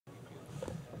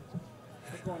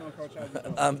What's going on, Coach? How you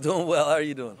doing? I'm doing well. How are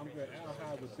you doing? I'm good. Al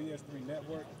High with BS3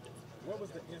 Network. What was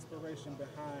the inspiration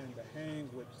behind the hang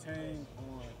with Tang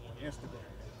on Instagram?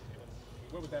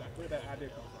 Where did that idea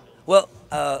come from? Well,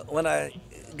 when I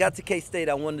got to K-State,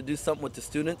 I wanted to do something with the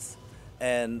students,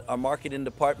 and our marketing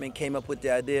department came up with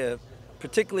the idea,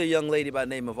 particularly a young lady by the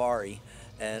name of Ari.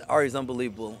 And Ari's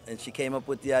unbelievable, and she came up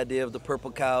with the idea of the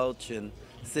purple couch and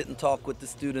sit and talk with the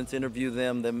students, interview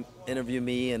them interview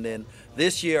me. And then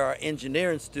this year, our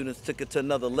engineering students took it to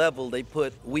another level. They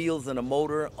put wheels and a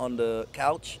motor on the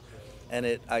couch,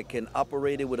 and I can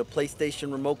operate it with a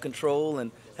PlayStation remote control,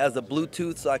 and has a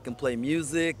Bluetooth so I can play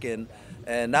music. And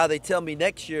now they tell me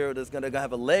next year there's gonna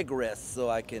have a leg rest so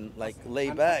I can like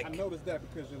lay back. I noticed that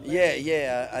because your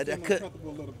Yeah. I could. uncomfortable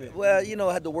a little bit. Well,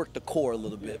 I had to work the core a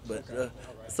little bit, but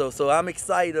so I'm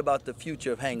excited about the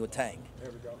future of Hang with Tang.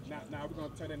 There we go. Now we're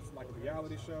gonna turn it into like a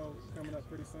reality show coming up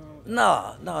pretty soon.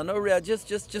 No real.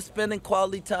 Just spending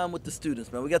quality time with the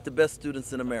students, man. We got the best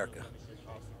students in America.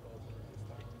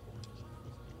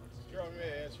 Jerome, may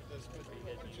I ask you this?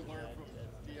 What did you learn from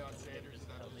Deion Sanders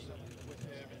with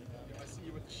him? And I see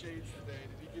you with the shades today.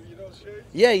 Did he give you those shades?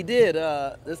 Yeah, he did.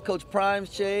 This Coach Prime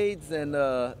shades and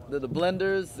the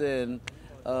blenders, and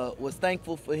was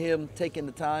thankful for him taking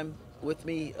the time with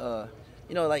me.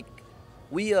 Like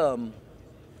we,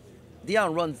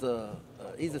 Deion runs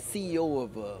he's a CEO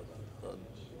of a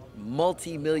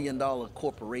multi-million-dollar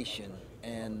corporation,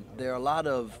 and there are a lot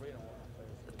of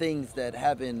things that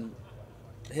having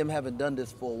done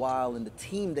this for a while, and the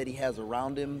team that he has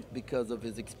around him because of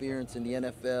his experience in the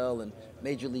NFL and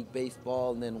Major League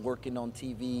Baseball and then working on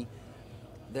TV.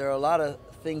 There are a lot of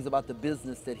things about the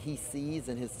business that he sees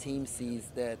and his team sees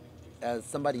that as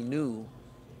somebody new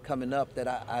coming up that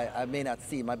I may not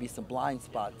see. It might be some blind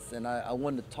spots, and I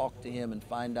wanted to talk to him and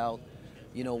find out,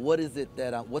 what is it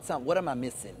that what am I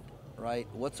missing, right?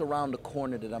 What's around the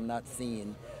corner that I'm not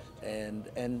seeing?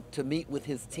 And to meet with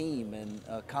his team and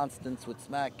Constance with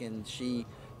Smack, and she,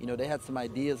 they had some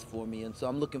ideas for me, and so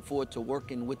I'm looking forward to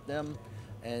working with them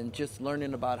and just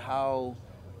learning about how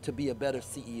to be a better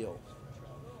CEO.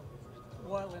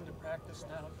 Well into practice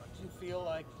now, do you feel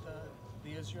like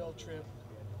the Israel trip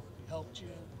helped you?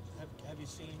 Have you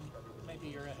seen maybe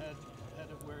you're ahead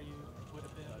of where you would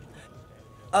have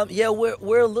been? Yeah,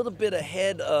 we're a little bit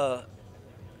ahead. We're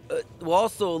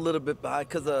also a little bit behind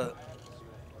because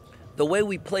the way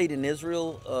we played in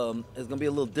Israel is going to be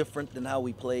a little different than how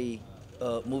we play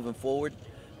moving forward.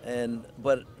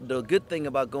 But the good thing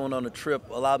about going on a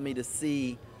trip allowed me to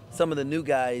see some of the new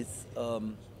guys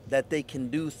that they can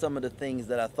do some of the things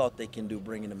that I thought they can do,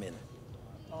 bringing them in.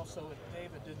 Also, if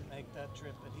David didn't make that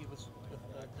trip, but he was with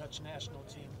the Dutch national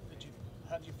team,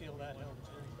 how did you feel that helped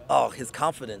him? Oh, his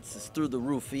confidence is through the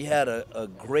roof. He had a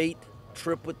great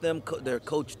trip with them. Their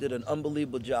coach did an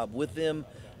unbelievable job with him.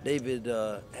 David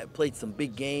had played some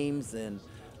big games and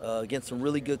against some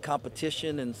really good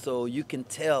competition, and so you can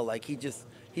tell like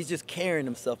he's just carrying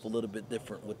himself a little bit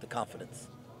different with the confidence.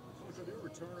 So the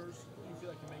returners, do you feel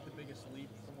like can make the biggest leap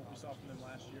from what we saw from them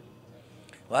last year?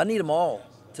 Well, I need them all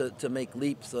to make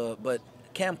leaps, but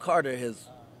Cam Carter has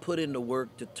put in the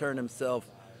work to turn himself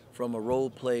from a role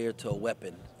player to a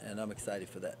weapon, and I'm excited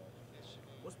for that.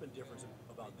 What's been different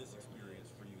about this experience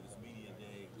for you, this media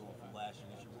day, going from last year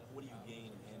to this year? What do you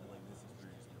gain in handling this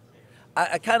experience?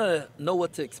 I kind of know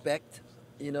what to expect,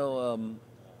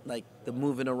 like the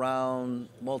moving around,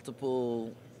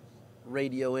 multiple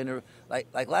radio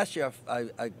like last year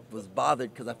I was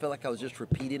bothered because I felt like I was just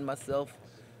repeating myself,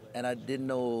 and I didn't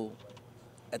know.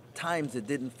 At times it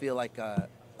didn't feel like I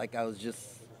was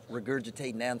just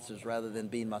regurgitating answers rather than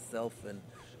being myself, and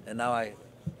now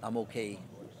I'm okay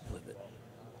with it.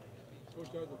 Coach,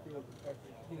 how does it feel with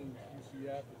the teams,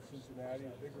 UCF and Cincinnati,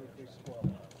 bigger Big 12?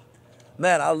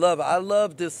 Man, I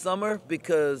love this summer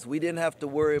because we didn't have to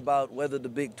worry about whether the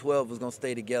Big 12 was going to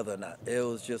stay together or not. It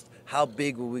was just how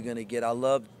big were we going to get. I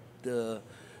loved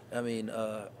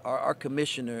our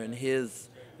commissioner and his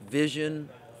vision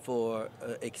for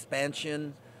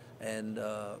expansion, and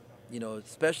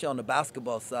especially on the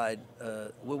basketball side,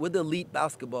 we're the elite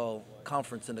basketball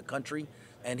conference in the country,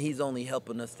 and he's only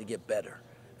helping us to get better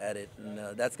at it,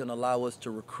 and that's going to allow us to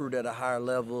recruit at a higher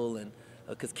level, and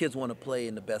because kids want to play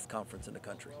in the best conference in the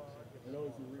country. I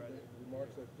know the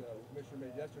remarks that the commissioner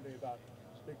made yesterday about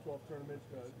Big 12 tournament,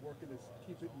 working to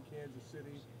keep it in Kansas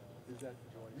City. Is that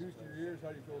news to your ears? How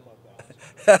do you feel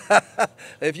about that?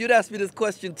 If you'd asked me this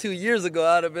question 2 years ago,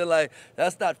 I'd have been like,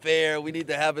 that's not fair. We need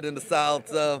to have it in the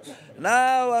South.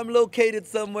 Now I'm located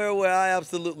somewhere where I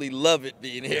absolutely love it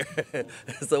being here.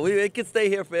 So it can stay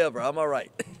here forever. I'm all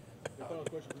right. The final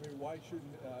question for me, why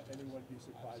shouldn't anyone be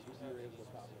surprised if you're able to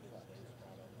accomplish that?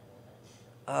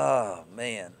 Oh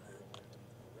man.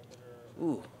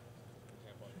 Ooh.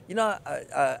 You know,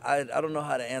 I don't know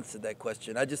how to answer that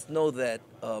question. I just know that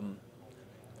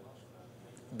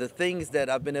the things that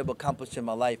I've been able to accomplish in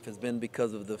my life has been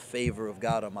because of the favor of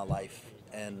God on my life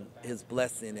and His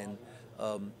blessing. And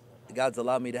God's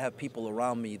allowed me to have people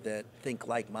around me that think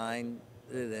like mine,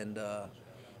 and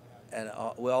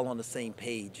we're all on the same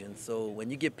page. And so when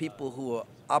you get people who are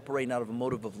operating out of a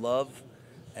motive of love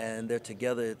and they're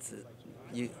together,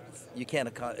 you you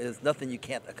can't there's nothing you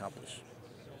can't accomplish.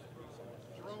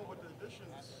 Jerome, with the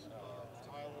additions,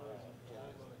 Tyler and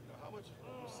Florida, how much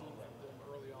have you seen from them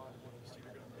early on? What you see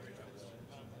they're going to bring to this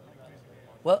team?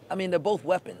 Well, I mean, they're both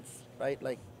weapons, right?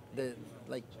 Like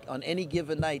on any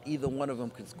given night, either one of them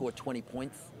can score 20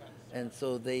 points, and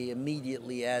so they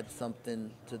immediately add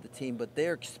something to the team. But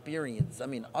their experience, I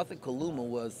mean, Arthur Kaluma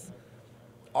was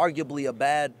arguably a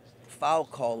bad foul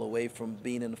call away from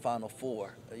being in the Final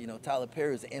Four. You know, Tyler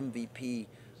Perry is MVP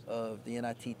of the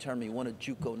NIT tournament. He won a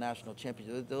JUCO national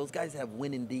championship. Those guys have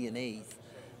winning DNAs,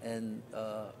 and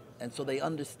so they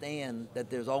understand that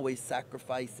there's always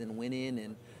sacrifice in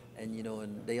winning, and you know,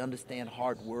 and they understand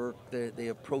hard work. They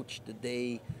approach the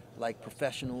day like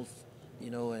professionals,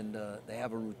 you know, and they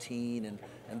have a routine,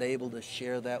 and they're able to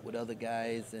share that with other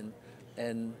guys,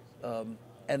 and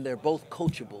they're both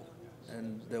coachable,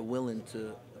 and they're willing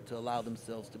to allow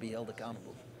themselves to be held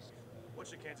accountable. What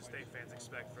should Kansas State fans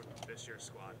expect from this year's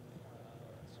squad?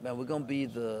 Man, we're going to be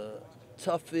the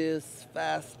toughest,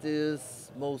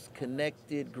 fastest, most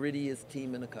connected, grittiest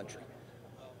team in the country.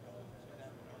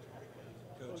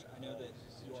 Coach, I know that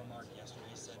your mark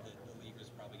yesterday said that the league was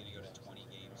probably going to go to 20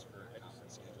 games for a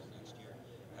conference schedule next year.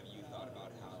 Have you thought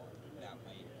about how that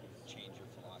might change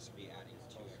your philosophy, adding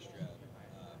 2 extra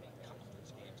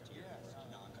conference games to your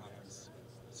non-conference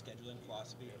scheduling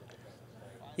philosophy?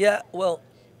 Yeah, well,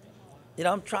 you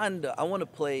know, I want to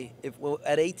play,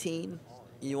 at 18,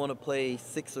 you want to play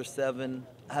 6 or 7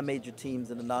 high major teams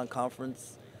in the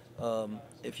non-conference.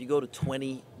 If you go to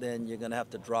 20, then you're going to have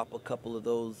to drop a couple of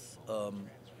those.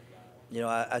 You know,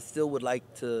 I still would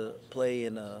like to play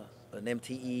in an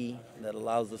MTE that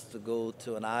allows us to go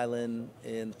to an island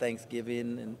in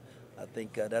Thanksgiving, and I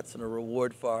think that's a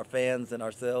reward for our fans and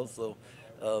ourselves. So,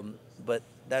 but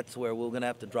that's where we're going to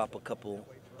have to drop a couple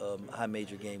high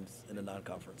major games in the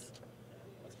non-conference.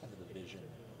 What's kind of the vision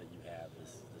that you have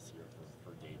this year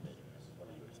for David, and what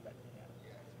are you expecting out of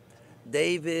him?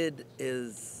 David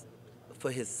is,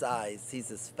 for his size, he's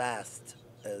as fast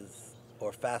as,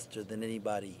 or faster than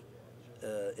anybody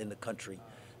in the country,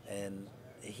 and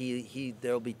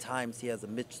there'll be times he has a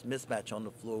mismatch on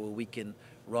the floor where we can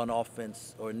run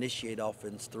offense or initiate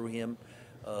offense through him.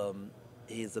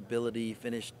 His ability,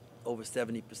 finished over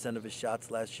 70% of his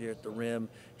shots last year at the rim.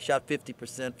 He shot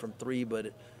 50% from 3,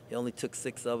 but he only took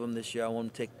 6 of them this year. I want him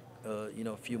to take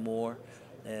a few more,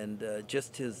 and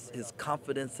just his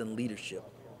confidence and leadership,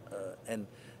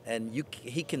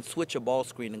 he can switch a ball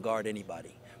screen and guard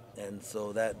anybody, and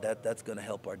so that's going to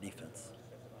help our defense.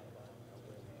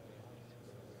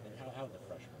 And how have the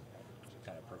freshmen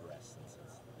kind of progressed since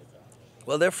they've gone?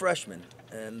 Well, they're freshmen,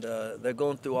 and they're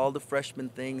going through all the freshman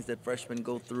things that freshmen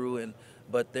go through,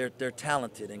 but they're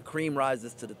talented, and cream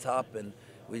rises to the top, and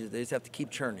they just have to keep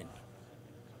churning.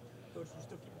 Coach, you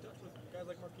still keep in touch with guys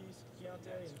like Marquise,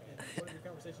 Keontae, and what have your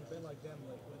conversations been like them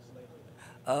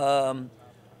lately?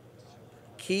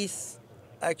 Keith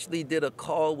actually did a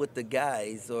call with the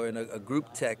guys, or in a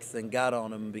group text, and got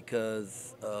on them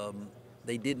because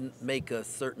they didn't make a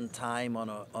certain time on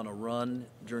a run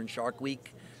during Shark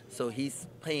Week. So he's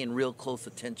paying real close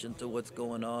attention to what's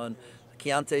going on.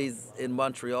 Keontae's in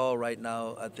Montreal right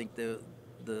now. I think the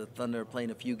Thunder are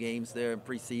playing a few games there in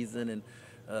preseason, and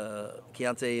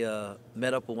Keontae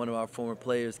met up with one of our former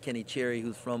players, Kenny Cherry,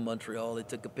 who's from Montreal. They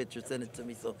took a picture, sent it to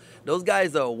me. So those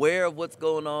guys are aware of what's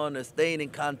going on. They're staying in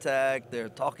contact. They're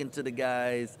talking to the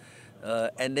guys.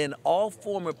 And then all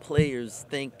former players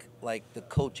think like the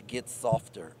coach gets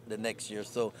softer the next year.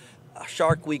 So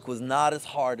Shark Week was not as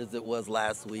hard as it was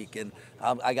last week, and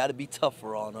I got to be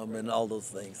tougher on them and all those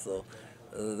things. So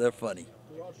they're funny.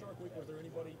 Throughout Shark Week, was there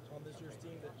anybody on this year's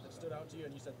team that stood out to you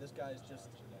and you said this guy is just,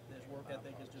 his work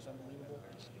ethic is just unbelievable?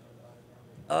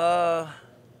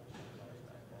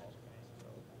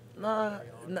 No,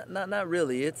 not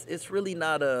really. It's really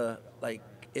not like,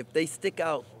 if they stick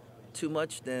out too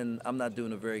much, then I'm not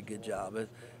doing a very good job.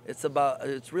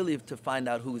 It's really to find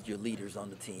out who's your leaders on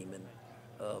the team, and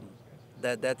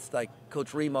that's like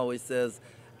Coach Ream always says,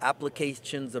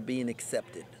 applications are being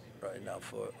accepted right now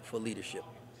for leadership.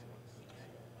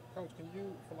 Coach, can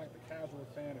you, for like the casual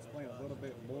fan, explain a little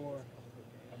bit more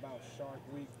about Shark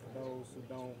Week for those who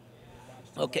don't watch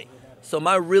too much Okay. of it? So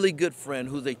my really good friend,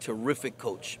 who's a terrific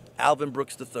coach, Alvin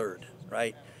Brooks III,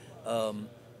 right?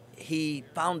 He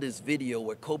found this video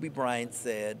where Kobe Bryant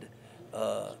said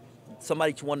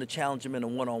somebody wanted to challenge him in a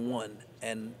one-on-one,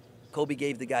 and Kobe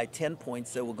gave the guy 10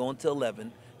 points, said we're going to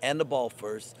 11, and the ball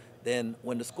first. Then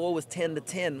when the score was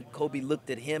 10-10, Kobe looked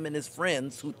at him and his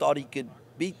friends who thought he could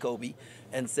beat Kobe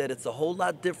and said it's a whole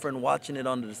lot different watching it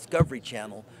on the Discovery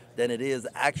Channel than it is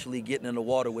actually getting in the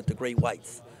water with the great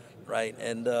whites, right?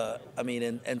 And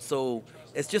and so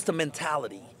it's just a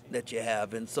mentality that you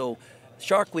have. And so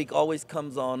Shark Week always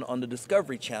comes on the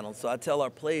Discovery Channel. So I tell our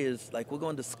players, like, we're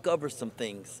going to discover some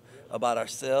things about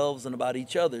ourselves and about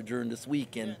each other during this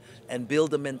week and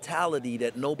build a mentality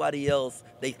that nobody else,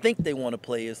 they think they want to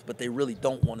play us, but they really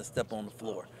don't want to step on the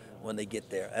floor when they get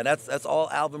there. And that's all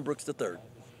Alvin Brooks III. So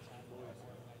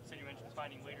you mentioned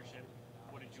finding leadership.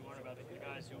 What did you learn about the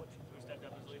guys who stepped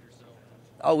up as leaders?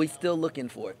 Oh, we're still looking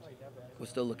for it. We're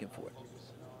still looking for it.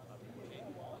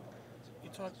 You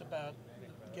talked about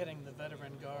getting the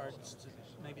veteran guards to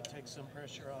maybe take some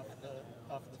pressure off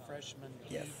the freshmen.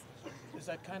 Yes. Is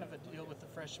that kind of a deal with the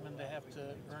freshmen? They have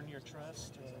to earn your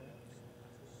trust?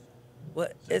 Well,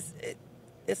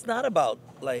 it's not about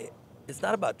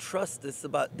trust. It's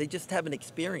about they just haven't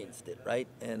experienced it, right?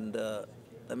 And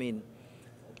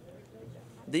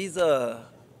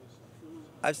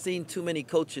I've seen too many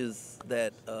coaches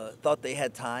that thought they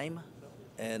had time,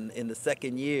 and in the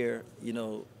second year,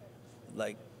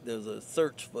 like there's a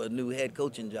search for a new head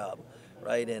coaching job,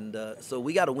 right? And so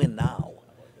we got to win now,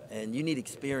 and you need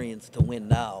experience to win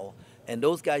now, and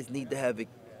those guys need to have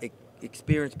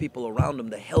experienced people around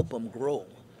them to help them grow,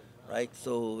 right?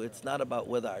 So it's not about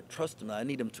whether I trust them. I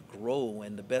need them to grow,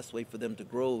 and the best way for them to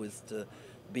grow is to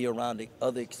be around the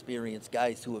other experienced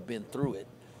guys who have been through it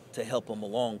to help them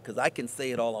along. Because I can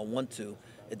say it all I want to.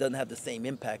 It doesn't have the same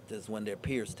impact as when their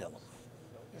peers tell them.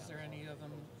 Is there any of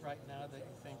them right now that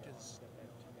you think is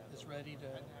ready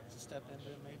to step into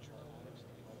a major role?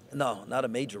 No, not a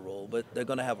major role, but they're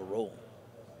going to have a role.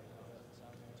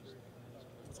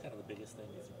 What's kind of the biggest thing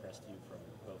that's impressed you from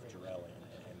both Jerome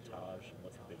and Taj, and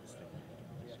what's the biggest thing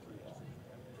that you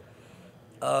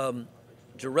can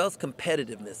Jarrell's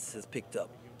competitiveness has picked up.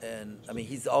 And,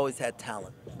 he's always had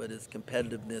talent, but his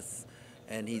competitiveness,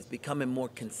 and he's becoming more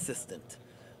consistent.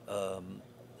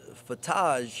 For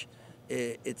Taj,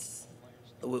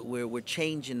 we're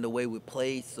changing the way we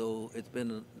play, so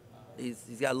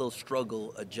he's got a little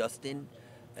struggle adjusting,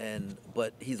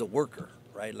 but he's a worker,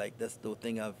 right? Like, that's the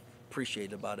thing I've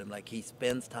appreciated about him. Like, he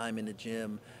spends time in the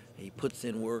gym, he puts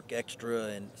in work extra,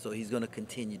 and so he's going to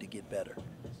continue to get better.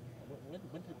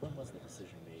 When was the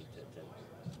decision made to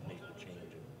make the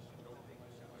change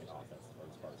in offense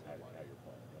as far as how you're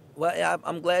playing? Well, yeah,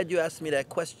 I'm glad you asked me that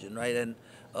question, right? And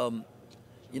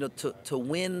to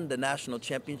win the national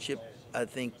championship, I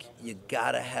think you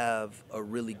gotta have a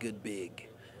really good big,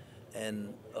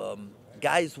 and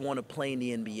guys want to play in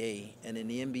the NBA, and in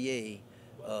the NBA,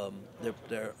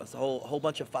 there's a whole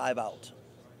bunch of 5-out.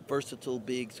 Versatile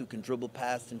bigs who can dribble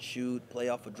past and shoot, play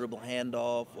off a dribble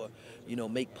handoff, or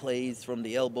make plays from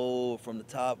the elbow or from the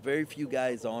top. Very few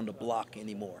guys are on the block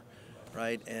anymore,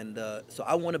 right? And so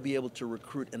I want to be able to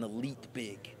recruit an elite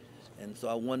big, and so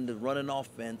I wanted to run an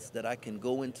offense that I can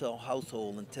go into a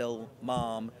household and tell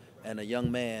mom and a young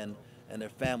man and their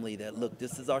family that, look,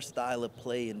 this is our style of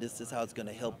play, and this is how it's going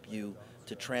to help you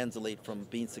to translate from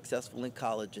being successful in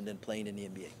college and then playing in the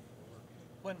NBA.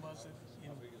 When was it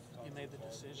you made the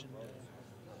decision?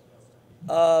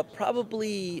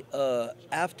 Probably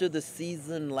after the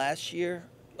season last year,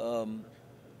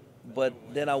 but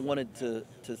then I wanted to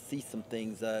see some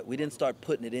things. We didn't start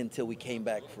putting it in until we came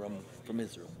back from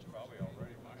Israel. Is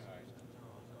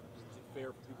it fair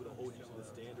for people to hold you to the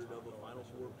standard of a Final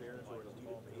Four appearance or an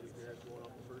Elite Eight appearance going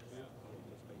off the first year?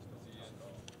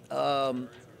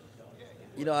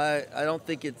 I don't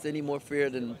think it's any more fair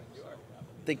than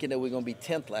thinking that we're going to be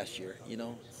 10th last year,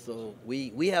 So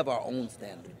we have our own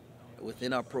standard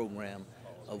within our program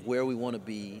of where we want to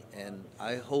be, and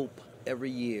I hope every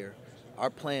year, our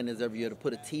plan is every year to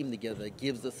put a team together that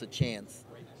gives us a chance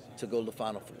to go to the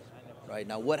Final Four. Right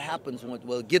now, what happens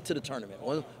get to the tournament.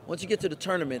 Once you get to the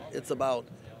tournament, it's about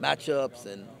matchups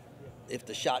and if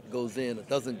the shot goes in or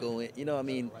doesn't go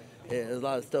in. There's a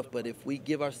lot of stuff. But if we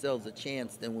give ourselves a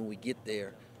chance, then when we get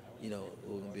there, we're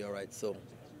gonna be all right. So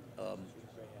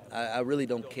I really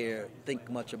don't think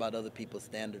much about other people's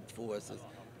standards for us.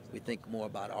 We think more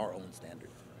about our own standard.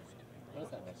 What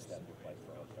does that next step look like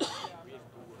for our team?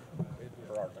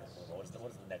 What does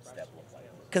the next step look like?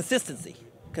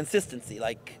 Consistency.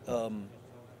 Like,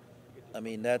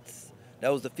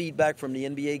 that was the feedback from the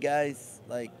NBA guys.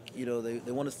 Like, you know,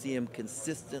 they want to see him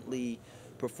consistently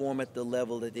perform at the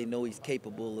level that they know he's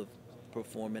capable of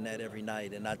performing at every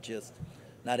night, and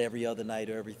not every other night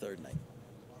or every third night.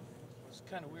 It's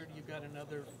kind of weird. You've got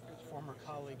another former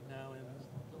colleague now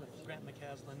with Grant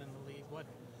McCaslin in the league. What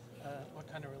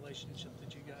kind of relationship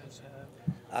did you guys have?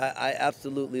 I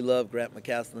absolutely love Grant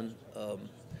McCaslin.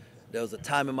 There was a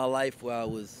time in my life where I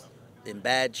was in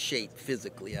bad shape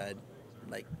physically. I'd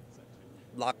like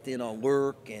locked in on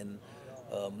work and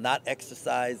not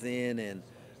exercising, and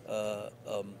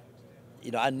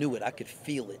you know, I knew it. I could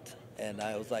feel it, and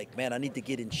I was like, man, I need to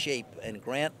get in shape. And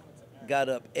Grant got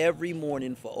up every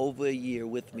morning for over a year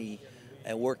with me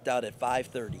and worked out at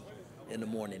 5:30 in the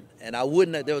morning. And I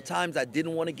wouldn't. There were times I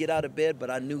didn't want to get out of bed,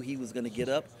 but I knew he was going to get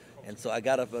up, and so I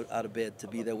got up out of bed to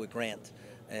be there with Grant.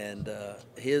 And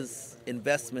his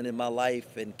investment in my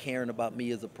life and caring about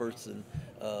me as a person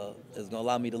is going to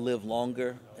allow me to live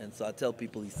longer. And so I tell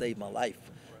people he saved my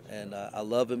life. And I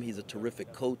love him. He's a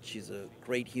terrific coach. He's a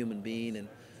great human being. And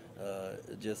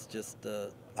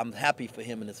I'm happy for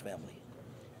him and his family.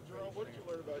 Jerome, what did you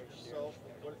learn about yourself?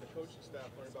 What did the coaching staff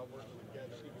learn about working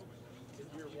together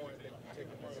in year one that you take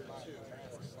in year two?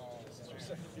 This is your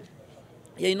second year.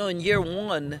 Yeah, you know, in year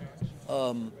one,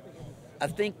 I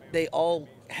think they all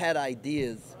had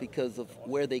ideas because of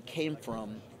where they came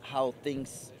from, how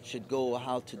things should go,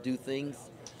 how to do things.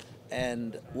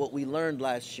 And what we learned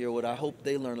last year, what I hope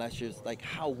they learned last year, is like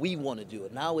how we want to do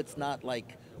it. Now it's not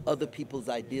like other people's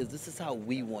ideas. This is how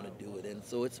we want to do it. And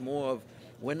so it's more of,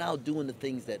 we're now doing the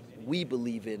things that we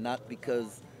believe in, not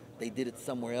because they did it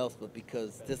somewhere else, but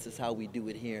because this is how we do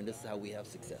it here and this is how we have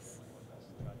success.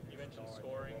 You mentioned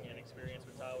scoring and experience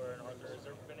with Tyler and Arthur. Has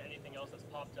there been anything else that's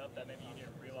popped up that maybe you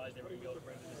didn't realize they were going to be able to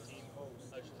bring to this team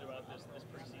throughout this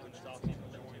preseason, this offseason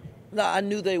with them too? No, I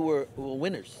knew they were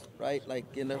winners, right?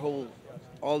 Like in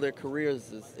all their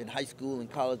careers in high school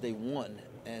and college, they won.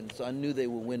 And so I knew they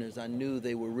were winners. I knew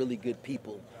they were really good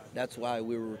people. That's why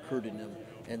we were recruiting them.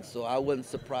 And so I wasn't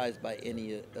surprised by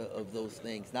any of those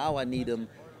things. Now I need them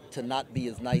to not be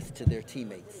as nice to their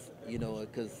teammates, you know,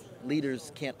 because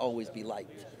leaders can't always be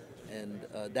liked. And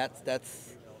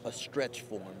that's a stretch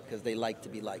for them because they like to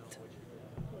be liked.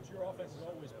 Coach, your offense is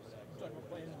always talking about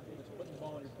putting the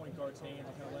ball in your point guard's hands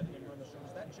and kind of letting him run the show.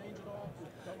 Does that change at all?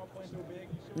 Talking about playing so big?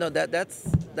 No,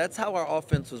 that's how our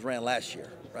offense was ran last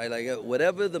year, right? Like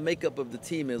whatever the makeup of the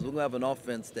team is, we're gonna have an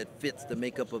offense that fits the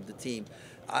makeup of the team.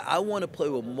 I want to play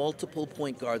with multiple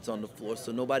point guards on the floor,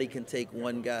 so nobody can take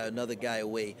another guy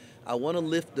away. I want to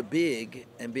lift the big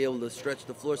and be able to stretch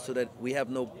the floor so that we have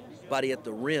nobody at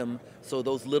the rim, so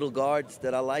those little guards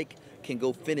that I like can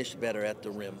go finish better at the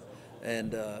rim.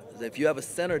 And if you have a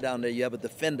center down there, you have a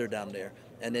defender down there,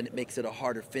 and then it makes it a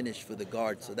harder finish for the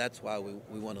guard. So that's why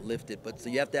we want to lift it. But so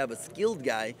you have to have a skilled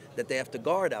guy that they have to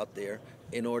guard out there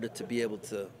in order to be able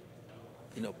to,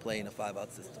 you know, play in a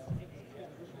 5-out system.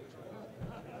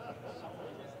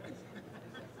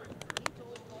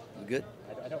 You good?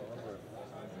 I don't remember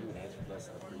if you had answered this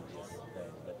in the previous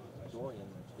thing, but Dorian,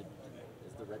 is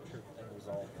the redshirt thing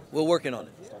resolved? We're working on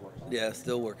it. Still working on it? Yeah,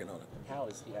 still working on it. How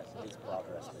is his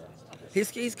progress been?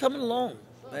 He's coming along,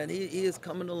 man. He is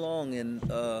coming along, and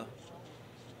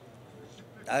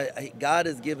God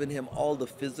has given him all the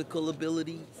physical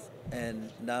abilities,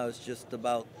 and now it's just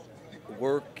about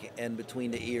work and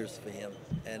between the ears for him,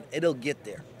 and it'll get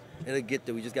there. It'll get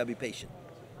there. We just gotta be patient.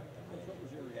 What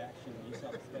was your reaction when you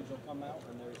saw the schedule come out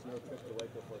and there was no trip to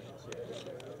Waco for this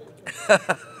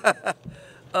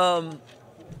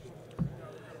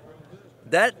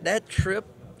year? That trip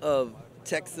of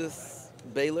Texas,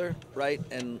 Baylor, right?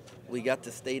 And we got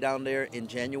to stay down there in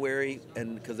January,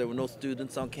 and because there were no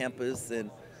students on campus, and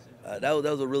that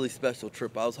was a really special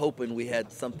trip. I was hoping we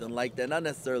had something like that, not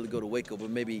necessarily go to Waco, but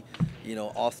maybe, you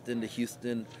know, Austin to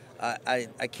Houston. I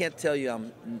can't tell you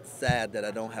I'm sad that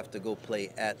I don't have to go play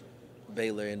at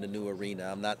Baylor in the new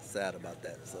arena. I'm not sad about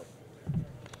that. So.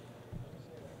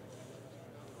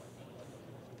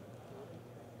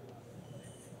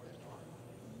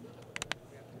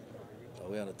 Are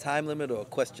we on a time limit or a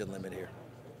question limit here?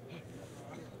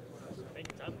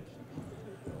 Thank you, Tom.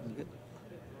 Good.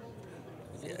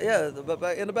 Yeah,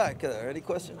 in the back. Any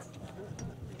questions?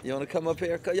 You want to come up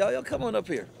here? Y'all come on up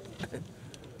here.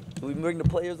 We bring the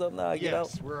players up now. I get out.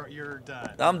 Yes, you're done.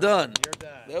 I'm done. You're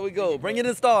done. There we go. Bring in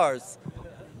the stars.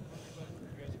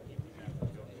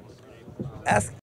 Ask